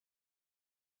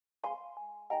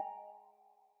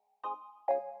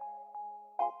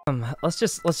let's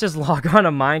just log on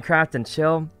to Minecraft and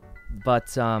chill.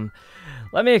 But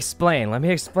let me explain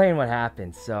what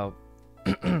happened. So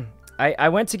I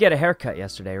went to get a haircut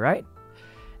yesterday, right?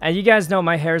 And you guys know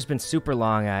my hair's been super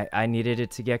long. I needed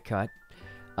it to get cut.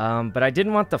 But I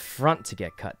didn't want the front to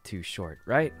get cut too short,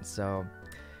 right? So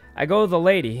I go to the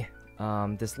lady,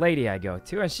 this lady I go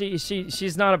to, and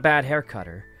she's not a bad hair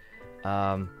cutter.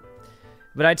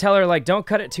 But I tell her, like, don't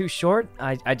cut it too short.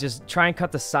 I just try and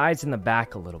cut the sides and the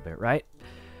back a little bit, right?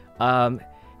 And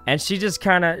she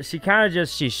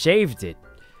shaved it.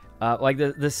 Like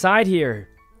the side here,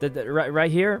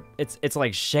 right here, it's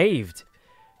like shaved.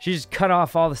 She just cut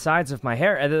off all the sides of my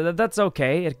hair. And that's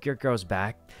okay. It grows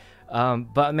back.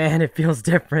 But man, it feels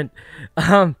different.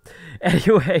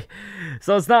 Anyway,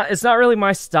 so it's not really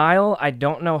my style. I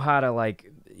don't know how to,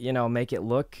 like, you know, make it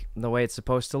look the way it's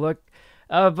supposed to look.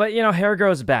 But you know, hair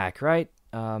grows back, right?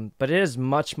 But it is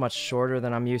much shorter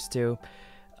than I'm used to.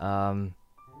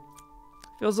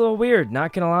 Feels a little weird,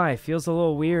 not gonna lie. Feels a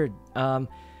little weird.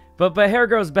 But hair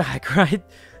grows back, right?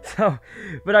 So,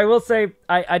 but I will say,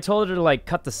 I told her to, like,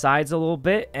 cut the sides a little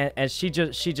bit, and she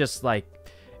just like,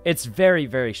 it's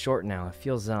very short now. It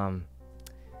feels kind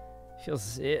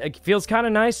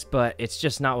of nice, but it's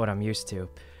just not what I'm used to.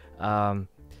 So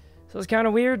it's kind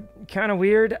of weird.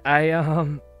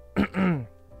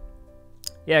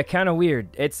 Yeah, kind of weird.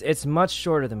 It's much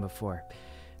shorter than before.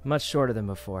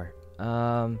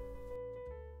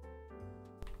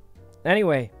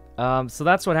 Anyway, so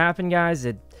that's what happened, guys.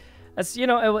 It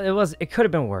could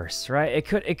have been worse, right? It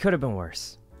could have been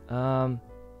worse.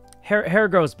 Hair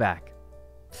grows back.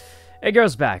 It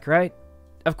grows back, right?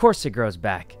 Of course it grows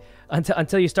back.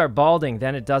 Until you start balding,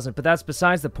 then it doesn't. But that's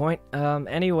besides the point.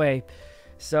 Anyway,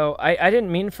 so I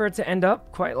didn't mean for it to end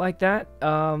up quite like that.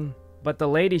 But the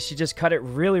lady, she just cut it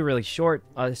really short,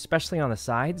 especially on the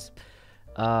sides.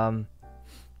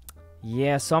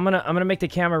 Yeah, so I'm gonna make the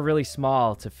camera really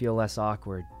small to feel less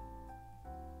awkward.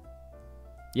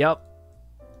 Yep.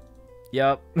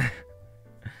 All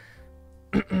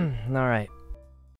right.